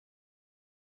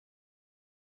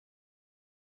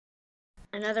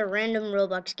another random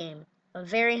Roblox game. A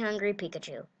very hungry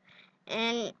Pikachu.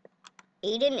 And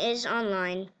Aiden is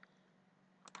online,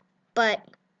 but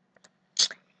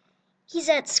he's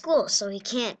at school, so he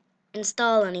can't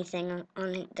install anything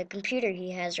on the computer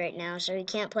he has right now, so he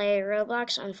can't play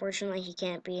Roblox. Unfortunately, he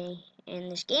can't be in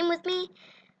this game with me,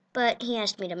 but he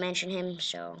asked me to mention him,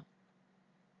 so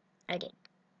I did.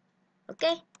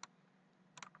 Okay?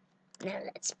 Now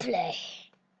let's play.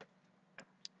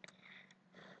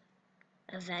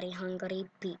 A very hungry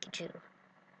Pikachu.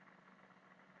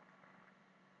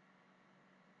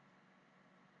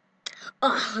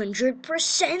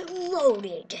 100%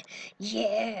 loaded.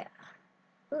 Yeah.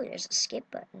 Oh, there's a skip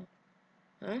button.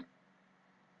 Huh?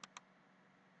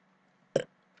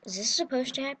 Is this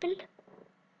supposed to happen?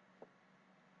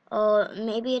 Oh,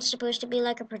 maybe it's supposed to be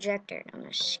like a projector. I'm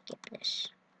gonna skip this.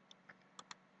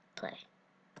 Play.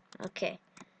 Okay.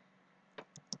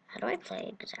 How do I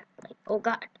play exactly? Oh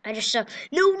god, I just saw.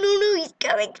 No, he's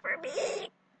coming for me.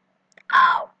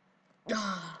 Oh.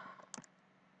 Oh.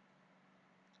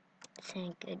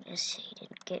 Thank goodness he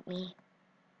didn't get me.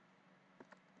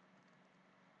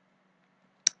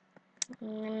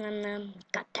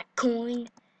 Got that coin.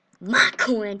 My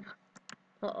coin.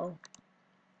 Uh-oh.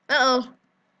 Uh-oh.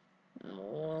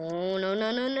 Oh,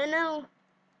 no.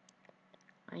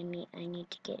 I need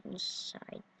to get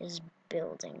inside this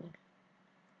building.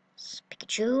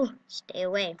 Pikachu, stay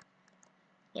away.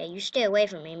 Yeah, you stay away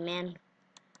from me, man.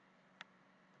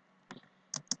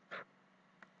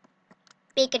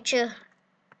 Pikachu.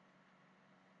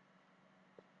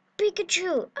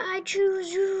 Pikachu, I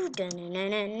choose you.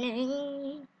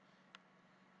 Da-na-na-na-na.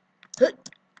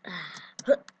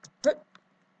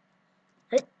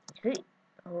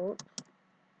 Oh,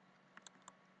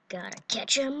 gotta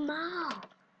catch 'em all.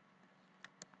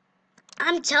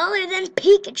 I'm taller than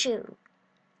Pikachu.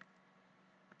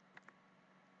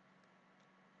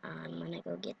 I'm gonna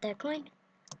go get that coin.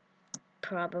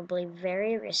 Probably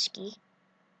very risky,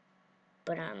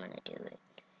 but I'm gonna do it.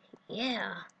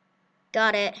 Yeah,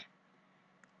 got it.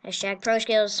 Hashtag pro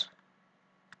skills.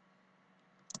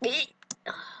 Oh, man.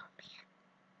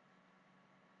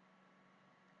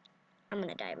 I'm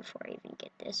gonna die before I even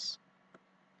get this.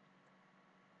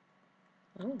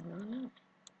 Oh, no.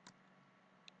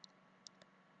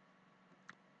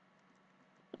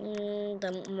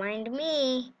 Don't mind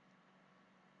me.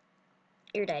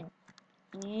 You're dead.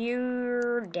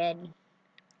 You're dead.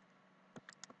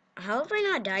 How have I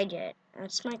not died yet?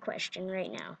 That's my question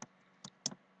right now.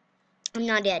 I'm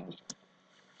not dead.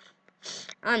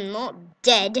 I'm not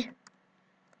dead.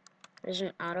 There's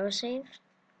an autosave.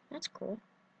 That's cool.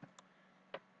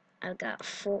 I've got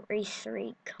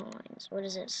 43 coins. What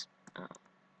is this? Oh.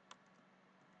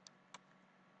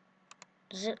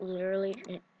 Does it literally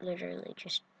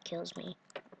just kills me.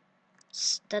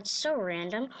 That's so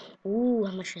random. Ooh,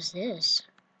 how much is this?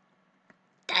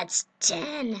 That's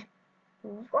 10.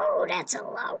 Whoa, that's a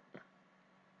lot.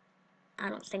 I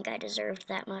don't think I deserved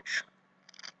that much.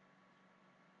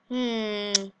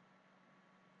 This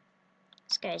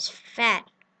guy's fat.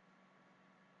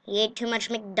 He ate too much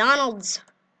McDonald's.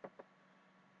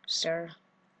 Sir,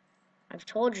 I've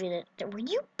told you that. Were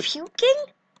you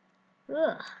puking?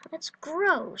 Ugh, that's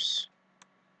gross.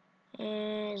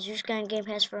 And Zeus Gun Game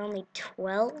Pass for only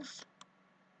 12.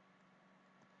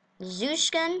 Zeus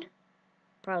Gun,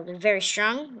 probably very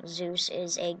strong. Zeus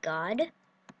is a god.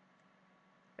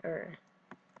 Or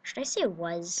should I say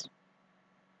was?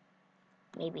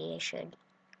 Maybe I should.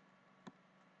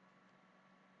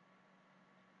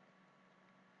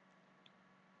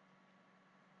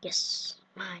 Yes,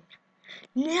 mine.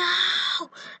 No!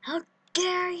 How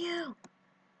dare you!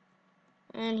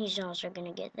 And he's also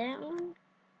gonna get that one.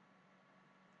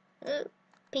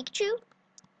 Pikachu?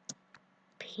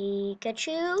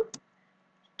 Pikachu?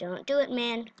 Don't do it,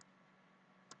 man.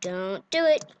 Don't do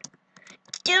it.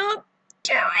 Don't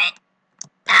do it!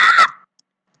 Ah!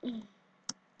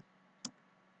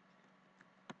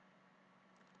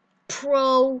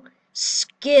 Pro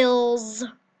skills.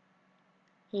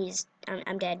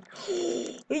 I'm dead.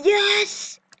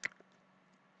 Yes!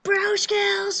 Pro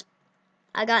skills!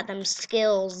 I got them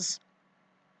skills.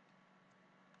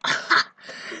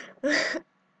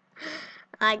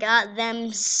 I got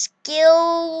them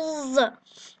skills. I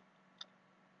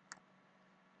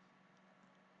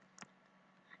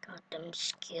got them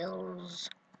skills.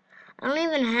 I don't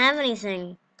even have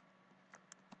anything.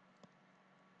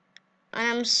 And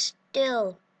I'm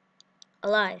still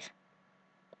alive.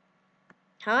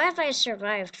 How have I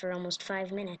survived for almost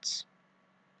 5 minutes?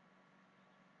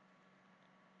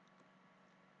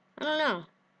 I don't know.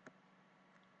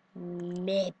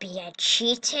 Maybe I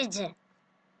cheated.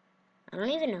 I don't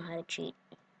even know how to cheat.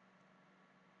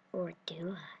 Or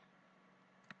do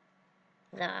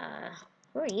I?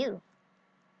 Who are you?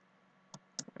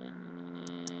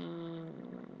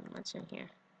 What's in here?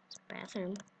 It's a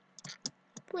bathroom.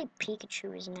 Hopefully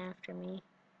Pikachu isn't after me.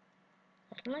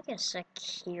 Looking like a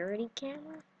security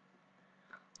camera.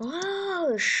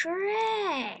 Whoa,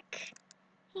 Shrek!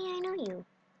 Hey, I know you.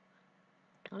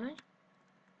 Don't I?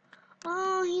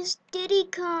 Oh, he's Diddy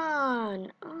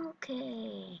Kong!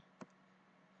 Okay.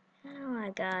 Now I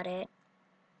got it.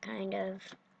 Kind of.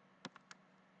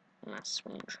 My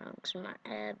swim trunks, my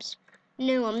abs.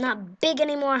 No, I'm not big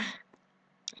anymore.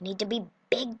 I need to be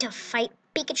big to fight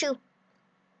Pikachu.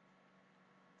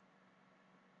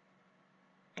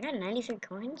 I got 93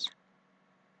 coins.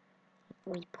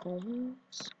 3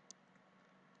 poems.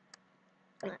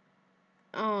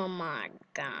 Oh my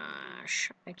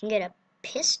gosh. I can get a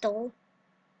pistol.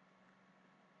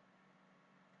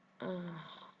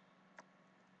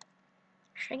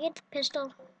 Should I get the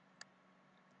pistol?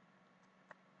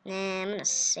 Nah, I'm gonna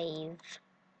save.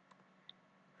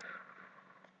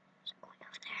 What's going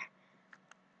over there?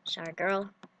 Sorry, girl.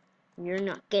 You're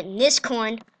not getting this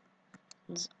coin.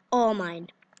 It's all mine.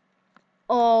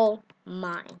 All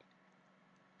mine.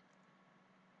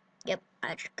 Yep,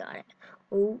 I just got it.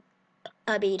 Oh,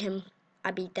 I beat him.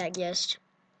 I beat that guest.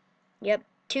 Yep,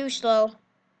 too slow.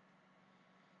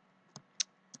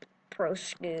 Pro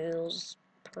skills.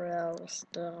 Pro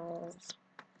skills.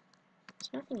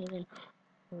 There's nothing even.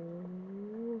 Ooh,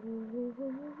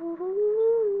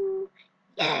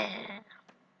 yeah.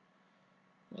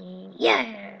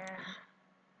 Yeah.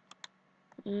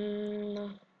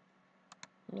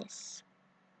 Miss.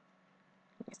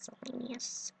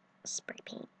 Miscellaneous. Spray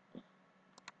paint.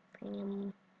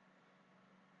 Premium.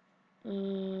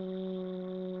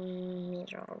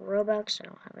 These are all Robux. I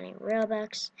don't have any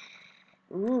Robux.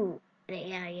 Ooh.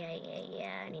 Yeah.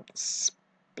 I need the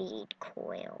speed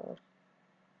coil.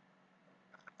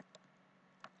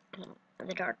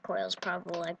 The dark coils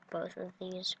probably like both of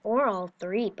these. Or all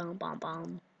 3. Bum bum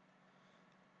bum.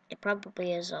 It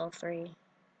probably is all 3.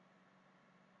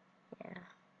 Yeah.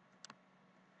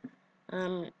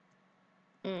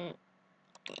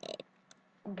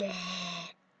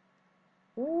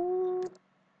 Ooh.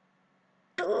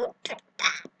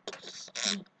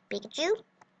 Pikachu?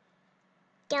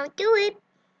 Don't do it.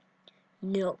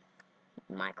 No.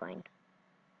 My coin.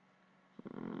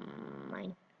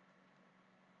 Mine.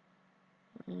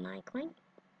 My coin.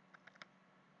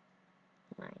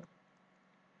 Mine.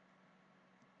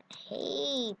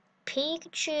 Hey,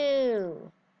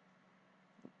 Pikachu.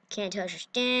 Can't touch us.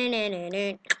 Dun, dun,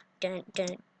 dun, dun,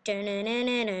 dun, dun,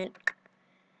 dun, dun.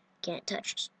 Can't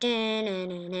touch us. Dun, dun,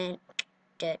 dun, dun.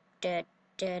 Dun, dun,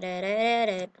 dun, dun, dun,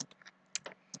 dun.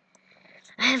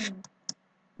 I've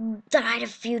died a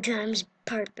few times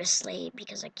purposely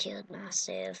because I killed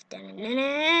myself. Dun, dun, dun,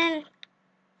 dun.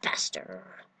 Faster.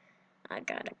 I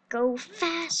gotta go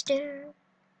faster.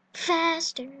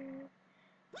 Faster.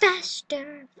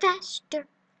 Faster. Faster.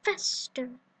 Faster.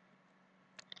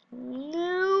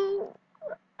 No.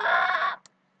 Ah.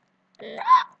 No.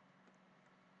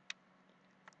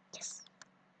 Yes.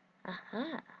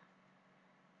 Aha.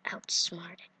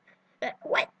 Outsmarted.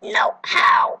 What? No.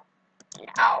 How?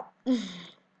 No.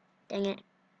 Dang it.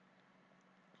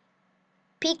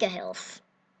 Pika health.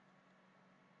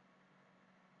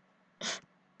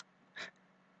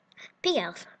 Pika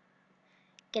health.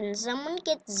 Can someone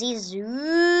get the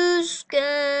Zeus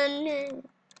gun?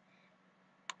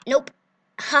 Nope.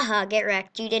 Haha, get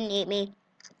wrecked. You didn't eat me.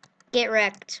 Get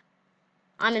wrecked.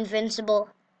 I'm invincible.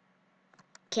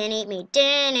 Can't eat me.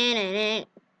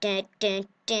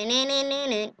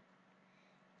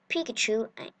 Pikachu,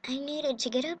 I needed to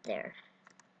get up there.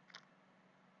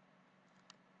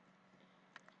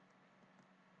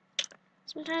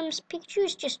 Sometimes Pikachu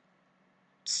is just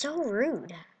so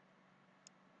rude.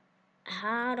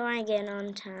 How do I get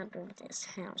on top of this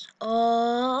house?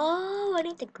 Oh, I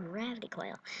need the gravity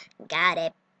coil. Got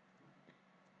it.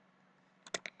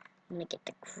 I'm gonna get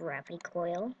the gravity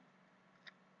coil.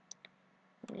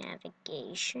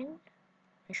 Navigation.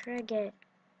 Should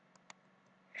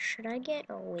I get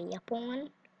a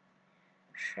weapon?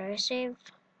 Should I save?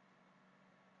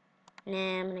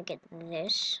 Nah, I'm gonna get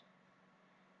this.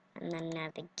 And then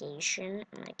navigation.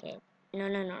 I'm gonna get no,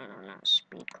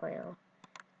 speed coil.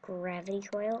 Gravity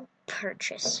coil.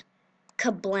 Purchase.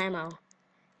 Kablamo.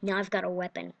 Now I've got a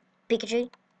weapon. Pikachu,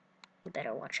 you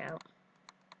better watch out.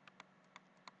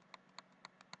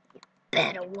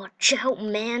 Better watch out,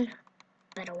 man.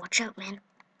 Better watch out, man.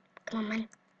 Come on, man.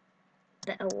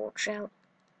 Better watch out.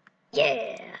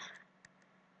 Yeah.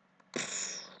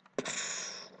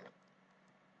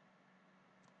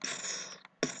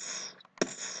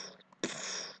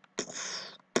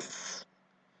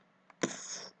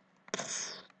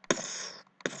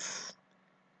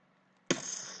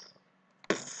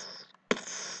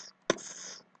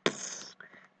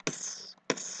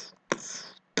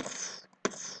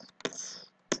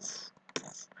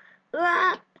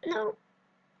 Ah, no.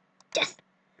 Death.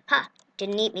 Ha.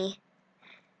 Didn't eat me.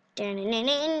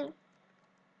 Dun-dun-dun-dun.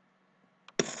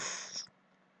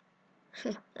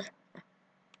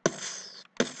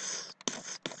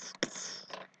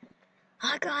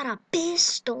 I got a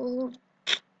pistol.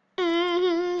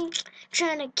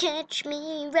 Trying to catch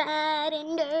me right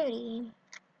and dirty.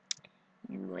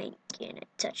 You ain't gonna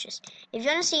touch this. If you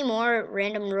want to see more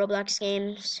random Roblox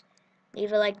games,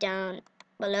 leave a like down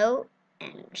below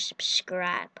and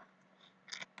subscribe.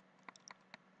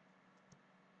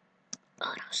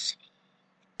 Auto-save.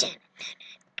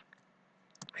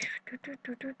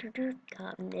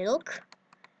 Got milk?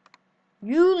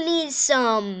 You need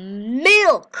some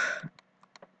milk!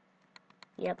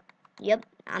 Yep,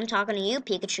 I'm talking to you,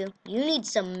 Pikachu. You need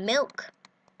some milk.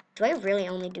 Do I really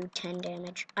only do 10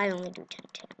 damage? I only do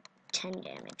 10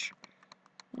 damage.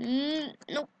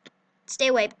 Nope. Stay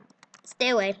away. Stay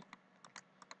away.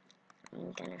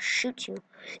 I'm gonna shoot you.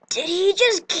 Did he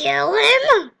just kill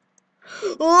him?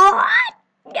 What?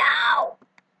 No!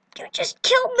 You just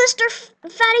killed Mr.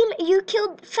 Fatty. You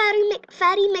killed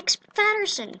Fatty Mix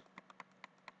Fatterson.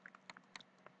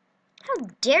 How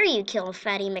dare you kill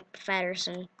Fatty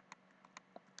McFatterson?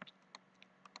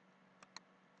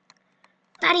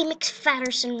 Fatty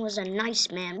McFatterson was a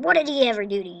nice man. What did he ever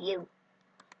do to you?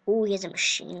 Oh, he has a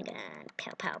machine gun.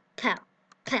 Pow, pow, pow,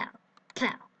 pow,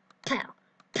 pow, pow,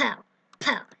 pow,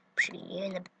 pow. I'm shooting you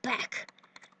in the back.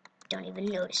 Don't even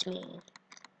notice me.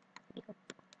 Yep.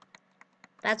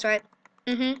 That's right.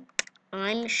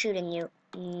 I'm shooting you.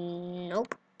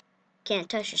 Nope. Can't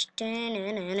touch this.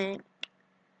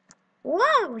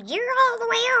 Whoa, you're all the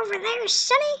way over there,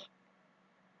 Sonny.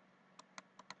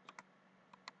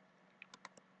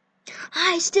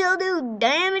 I still do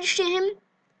damage to him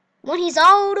when he's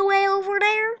all the way over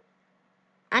there.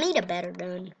 I need a better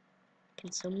gun.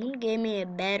 Can someone give me a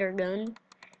better gun?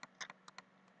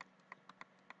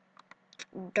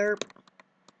 Derp.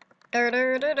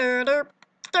 Derp.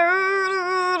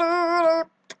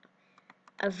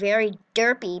 A very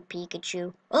derpy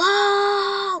Pikachu.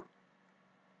 Oh!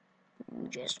 You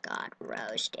just got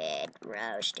roasted.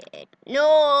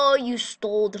 No, you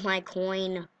stole my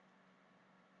coin.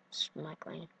 It's my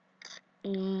coin.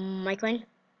 My coin?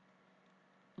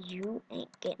 You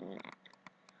ain't getting that.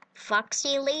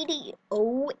 Foxy Lady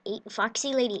 08.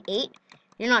 Foxy Lady 8.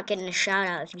 You're not getting a shout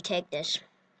out if you take this.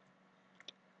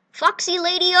 Foxy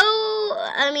Lady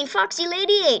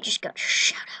 8 just got a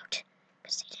shout out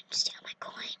because they didn't steal my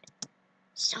coin.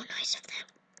 So nice of them.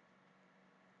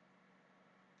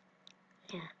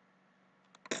 Yeah.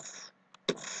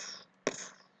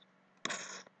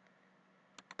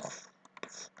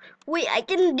 Wait, I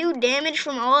can do damage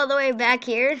from all the way back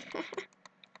here?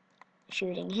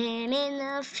 Shooting him in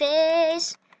the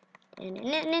face. Yum,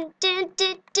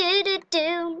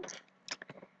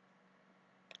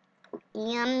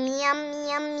 yum,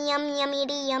 yum, yum, yummy,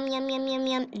 yum, yum, yum, yum,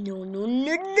 yum. No, no,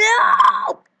 no,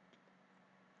 no!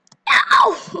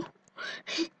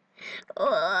 No!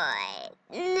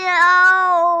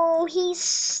 No! He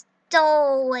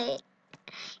stole it.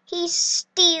 He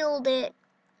stealed it.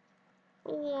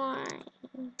 Why?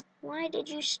 Why did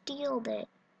you steal it?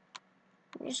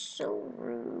 You're so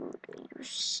rude. You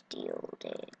stealed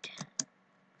it.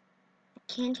 I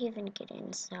can't even get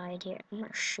inside here. I'm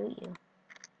gonna shoot you.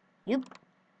 You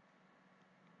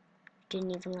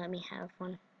didn't even let me have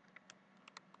one.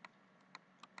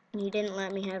 You didn't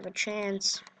let me have a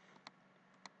chance.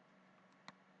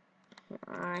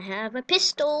 I have a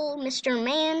pistol, Mr.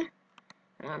 Man.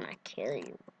 I'm gonna kill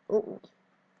you. Oh.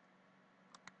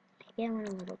 Maybe I went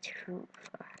a little too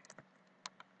far.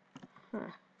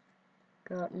 Huh.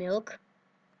 Got milk?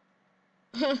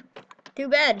 Too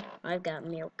bad. I've got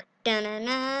milk.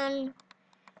 Dun-dun-dun.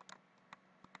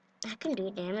 I can do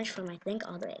damage from, I think,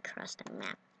 all the way across the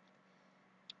map.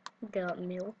 Got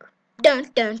milk.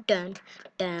 Dun dun dun.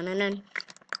 Dun dun dun.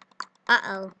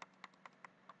 Uh-oh.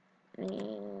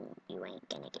 You ain't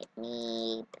gonna get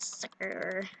me,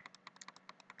 sucker.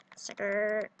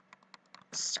 Sucker.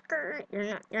 Sucker.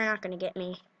 You're not gonna get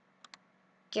me.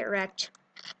 Get wrecked.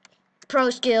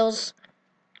 Pro skills.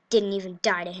 Didn't even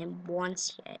die to him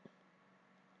once yet.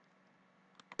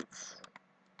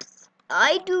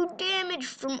 I do damage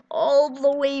from all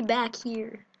the way back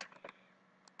here.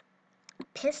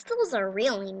 Pistols are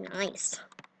really nice.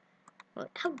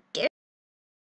 How dare